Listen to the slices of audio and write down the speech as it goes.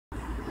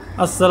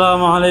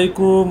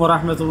Assalamualaikum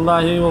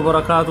warahmatullahi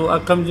wabarakatuh.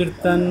 Akkam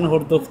jirtan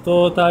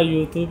hordoftoota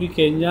YouTube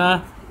keenya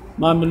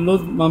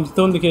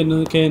maamiltoonni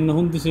keenya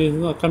hundi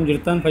akkam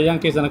jirtan fayyaan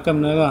keessan akkam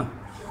nagaa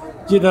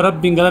jida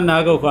rabbiin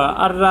galanna haa ka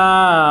arra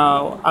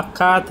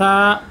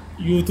akkaataa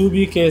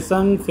YouTube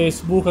keessan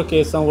Facebook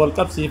keessan wal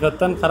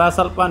qabsiifattan karaa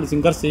salphaan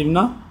isin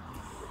garsiifna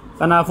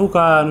kanaafuu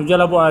ka nu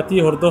jala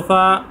bu'aatii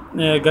hordofaa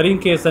gariin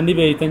keessan ni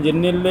beeytan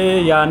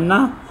jennellee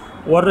yaanna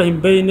warra hin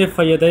beeyneef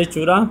fayyada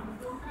jechuudha.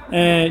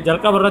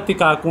 jalqaba irratti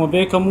akkuma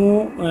beekamu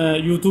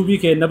YouTube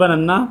keenya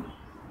bananna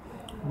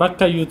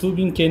bakka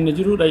YouTube keenya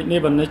jiru dhaynee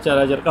banna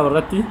jechaadha jalqaba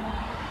irratti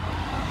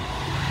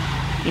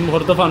inni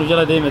hordofaan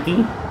jala deemati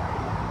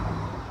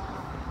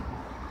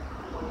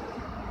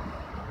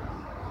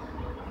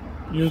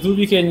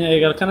YouTube keenya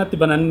eegal kanatti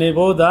banannee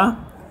booda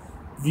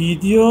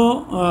viidiyoo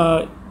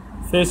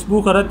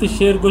Facebook irratti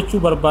share gochuu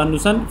barbaannu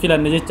san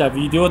filanne jecha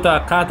viidiyoota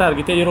akkaataa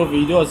argite yeroo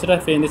viidiyoo asirra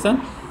feenisan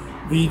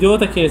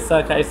viidiyoota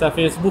keessaa ka isa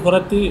Facebook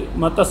irratti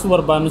maxxansuu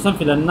barbaannu san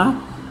filanna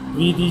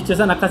viidiyicha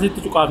san akkasitti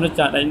cuqaafna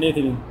jechaadha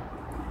inneetiin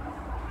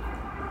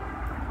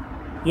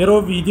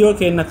yeroo viidiyoo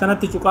keenya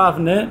kanatti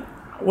cuqaafne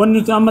wanni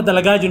nuti amma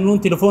dalagaa jirnuun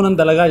telefoonan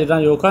dalagaa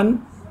jirran yookaan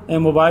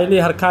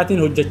moobaayilii harkaatiin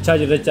hojjechaa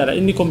jirra jechaadha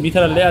inni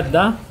kompiitara illee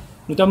adda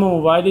nuti amma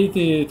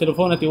moobaayilii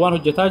telefoonatti waan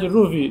hojjetaa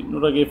jirruuf nu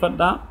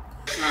dhageeffadha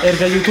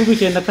erga YouTube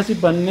keenya akkasi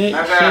banne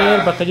share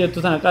bakka jettu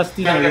sana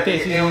qastii sana gate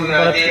isiin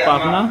baratti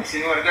cuqaafna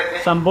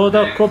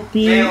samboda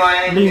copy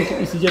link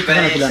isi jettu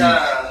sana filanna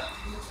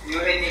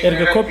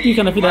erga copy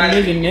kana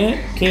filannee jenne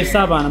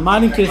keessaa baana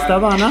maalin keessaa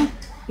baana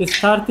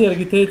start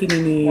argiteetiin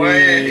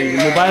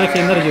mobile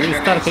keenya jiru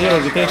start kayyo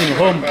argiteetiin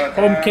home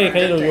key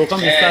kayyo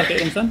yookaan start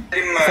insan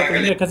isa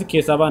kunni akkasi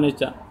keessaa baana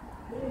jecha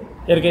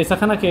erga isa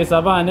kana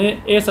keessaa baane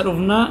eessa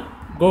dhufna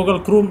Google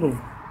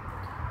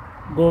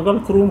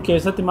Chrome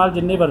keessatti maal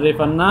jennee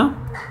barreeffannaa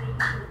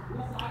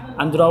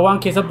anduraawwan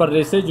keessa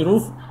barreessee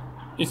jiruuf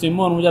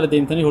isimmoo nu jala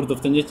deemtanii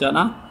hordoftan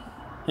jechaadha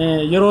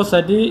yeroo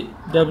sadii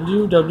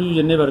www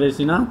jennee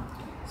barreessina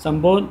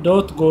samboo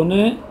dot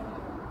goone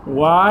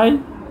y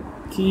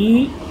t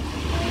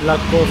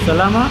lakkoofsa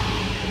lama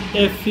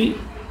f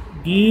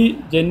b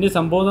jennee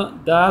samboo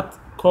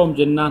 .com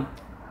jennaan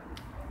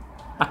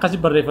akkasi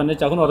barreeffanne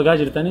jecha kun argaa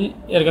jirtanii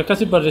erga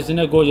akkasi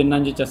barreessine go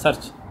jennaan jecha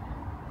search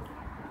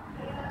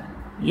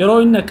yeroo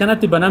inni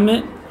akkanatti baname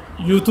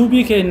YouTube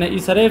keenya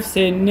isareef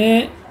seennee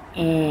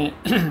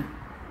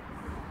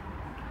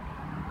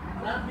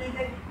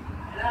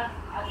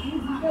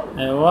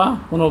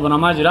kuno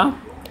banamaa jira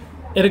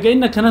erga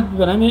inni akkanatti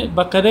baname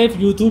bakka reef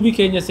YouTube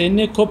keenya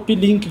seennee copy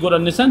link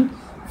godhanne san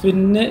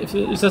finne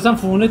isa san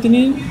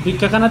fuunetini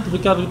bikka kanatti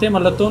bikka argitee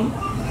mallattoon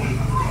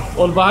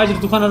ol bahaa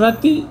jirtu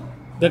kanarratti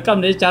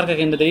daqqabne jecha harka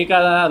keenya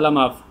daqiiqaa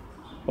lamaaf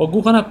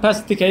ogguu kana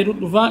pasti ka'ee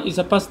dhufa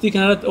isa pasti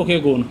kanarratti okay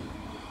goona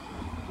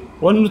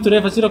wanni nuti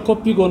reef asirra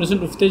copy goone sun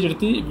dhuftee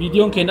jirti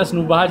viidiyoon keenya as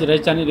nu bahaa jira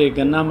jechaan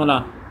eeggannaa mala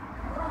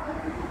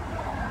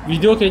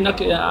viidiyoo keenya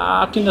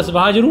akka inni as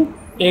bahaa jiru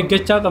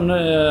eeggachaa qabna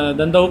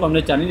danda'uu qabna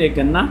jechaan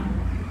eeggannaa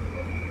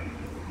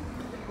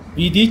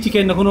viidiyichi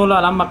keenya kun ola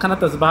amma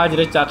akkanatti as bahaa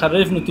jira jechaa kan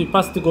reef nuti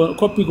pasti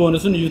copy goone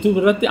sun YouTube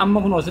irratti amma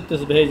kun asitti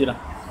as bahee jira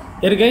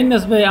erga inni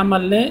as bahee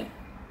ammallee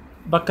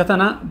bakka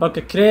tana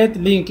bakka create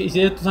link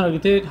iseetu sana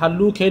argitee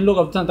halluu keelloo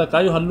qabdu sana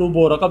takkaayyuu halluu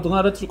boora qabdu kana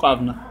irratti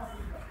cuqaafna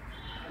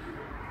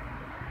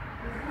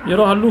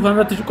yeroo halluu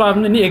kanarratti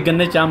cuqaafne ni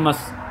eegganne jecha ammas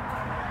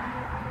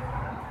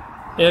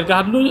erga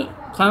halluu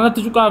kanarratti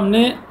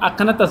cuqaafne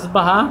akkanatti as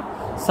bahaa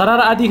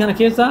sarara adii kana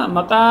keessa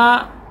maqaa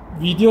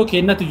viidiyoo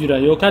keenyatu jira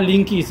yookaan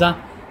linkii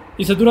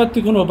isa duratti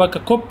kunoo bakka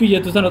copy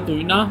jettu sana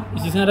tu'ina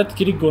isi sanarratti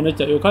kilik goone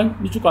jecha yookaan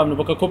ni cuqaafne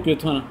bakka copy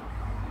jettu sana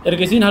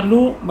erga isiin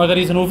halluu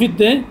magariisa nuu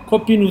fidde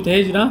copy nuu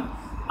ta'ee jira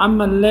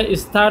ammallee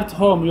start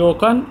home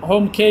yookaan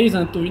home key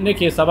sana tu'ine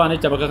keessaa baane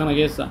jecha bakka kana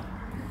keessa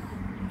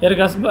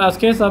erga as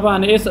keessaa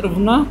baane eessa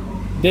dhufna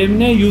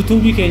deemne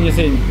YouTube keenya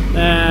seen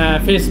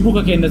Facebook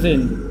keenya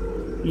seen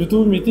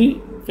YouTube miti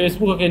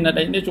Facebook keenya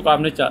dhaynee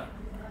cuqaafne jecha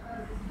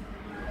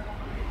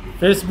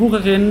Facebook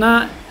keenya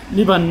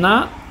libanna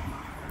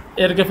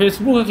erga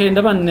Facebook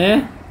keenya banne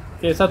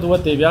keessa duwwaa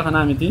deebi'aa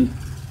kanaa miti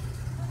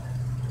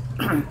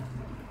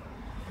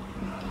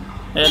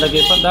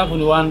dhageeffadhaa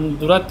kun waan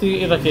duratti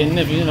irra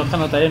kennee fi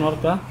akkana ta'een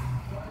harka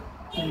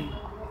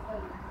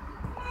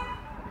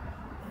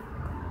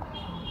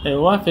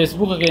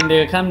Facebook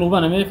keenya kan nu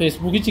baname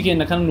Facebookichi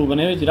keenya kan nu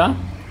baname jira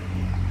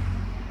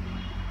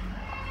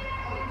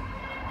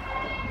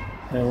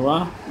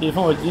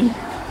dhiifama wajjin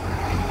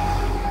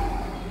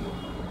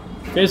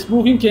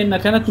Facebookin keenya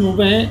kanatti nu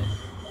bane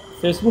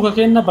Facebook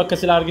keenya bakka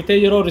sila argitee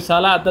yeroo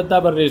risaalaa adda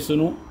addaa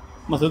barreessinu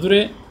mata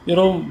duree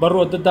yeroo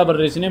barruu adda addaa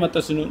barreessinee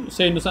maxxansinu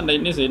seennu san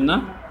dhaynee seenna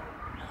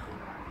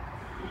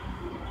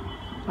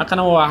akka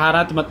nama waa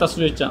haaraatti maxxansu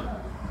jecha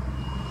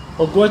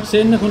Oggoch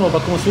seenna kun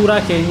bakkuma suuraa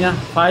keenya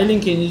faayiliin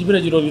keenya bira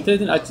jiru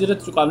biteetiin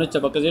achirratti cuqaafne jecha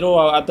bakka yeroo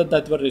adda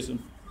addaatti barreessinu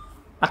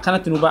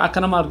akkanatti nu ba'a akka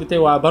nama argitee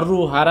waa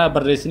barruu haaraa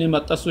barreessinee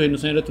maxxansuu hennu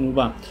san irratti nu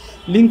ba'a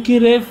linkii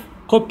reef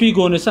copy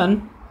goone san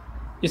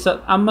isa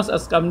ammas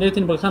as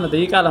qabneetiin bakka kana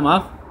daqiiqaa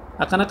lamaaf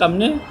akkana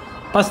qabne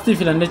pastii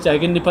filanne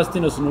chaagini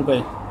pastiin osnuu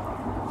bahe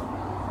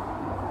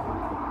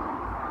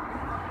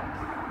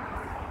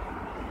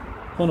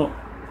kuno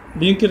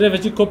linkii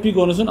reefachi koppii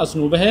goonu sun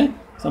asnuu bahe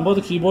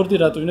sanboota kiiboordii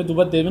irraa tuqne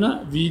duuba deebina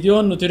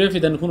viidiyoon nuti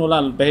reefidan kun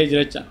olaal bahee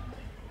jira jecha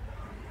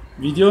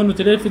viidiyoon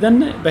nuti reefidan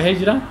bahee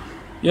jira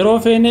yeroo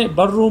feene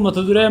barruu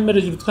mata duree amma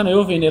irra jirtu kana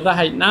yoo feene irraa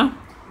haydnaa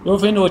yoo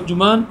feene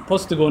wajjumaan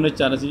posti goona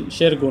jechaadha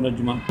sheer goona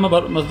wajjumaan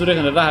mata duree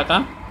kana irraa haqa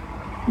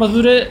mata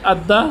duree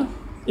addaa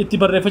itti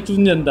barreeffachuu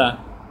ni danda'a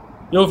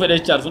yoo fedhe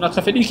jechaadha sun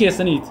akka fedhii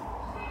keessaniiti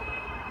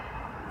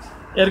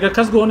erga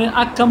kas goone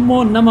akka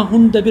immoo nama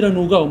hunda bira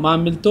nuu ga'u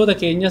maamiltoota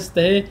keenyas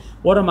ta'ee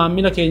warra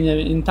maamila keenya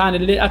hin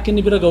taanillee akka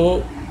inni bira ga'u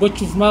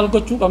gochuuf maal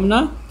gochuu qabna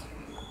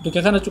duka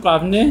kana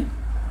cuqaafnee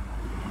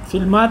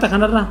filmaata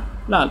kanarra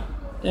laal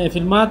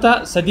filmaata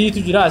sadiitu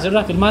jira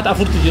asirra filmaata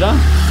afurtu jira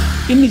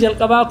inni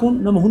jalqabaa kun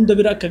nama hunda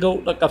bira akka ga'u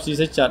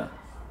dhaqqabsiisa jechaadha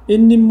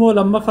inni immoo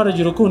lammaffaarra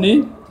jiru kun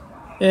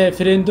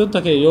fireendota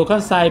kee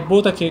yookaan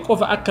saahiboota kee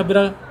qofa akka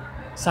bira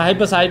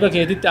saahiba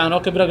keetitti aanu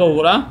akka bira ga'u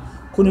godha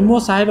kun immoo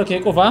saahiba kee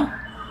qofa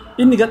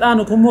inni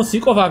gadhaanu kun immoo si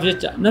qofaaf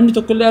jecha namni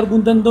tokko illee arguu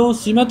hin danda'u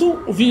simatu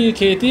ofii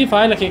keetii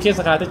faayila kee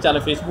keessa kaa'ate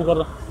jechaadha feesbuuk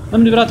irra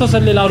namni biraa tosa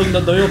illee ilaaluu hin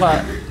danda'u yoo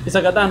isa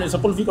gadhaanu isa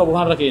qulfii qabu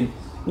kanarra keenya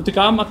nuti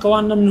kaa'am akka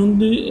waan namni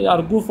hundi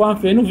arguuf waan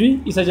feenuufi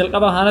isa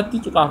jalqabaa kanatti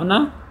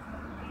cuqaafnaa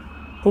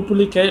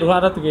public kee dhugaa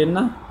irratti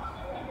kenna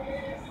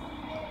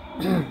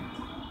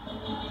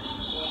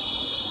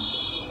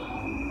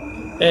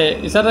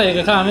isarra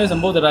eega kaa'amee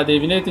san booda irraa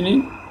deebineetini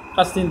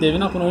qastiin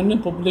deebina kun inni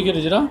public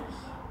irra jira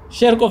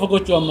sheer qofa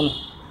gochuu ammala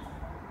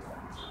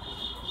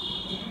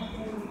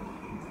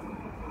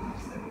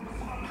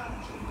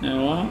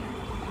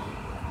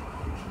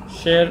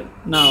share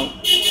now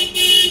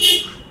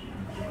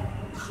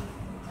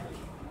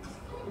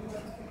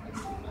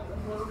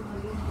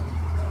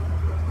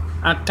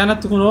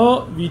akkanatti kunoo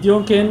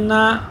viidiyoon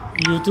keenya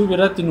YouTube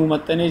irratti nu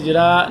maxxanee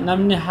jira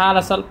namni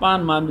haala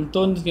salphaan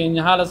maamiltoonni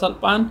keenya haala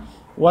salphaan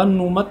waan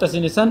nu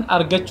maxxasine san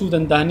argachuu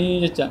danda'anii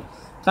jecha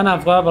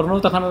kanaaf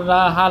barnoota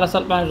kanarraa haala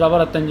salphaan irraa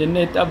barattan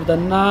jennee itti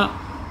abdannaa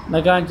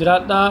nagaan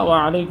jiraadha wa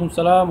alaykum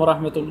salaam wa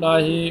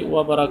rahmatullahi wa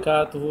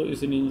barakaatuhu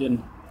isiniin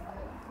jenna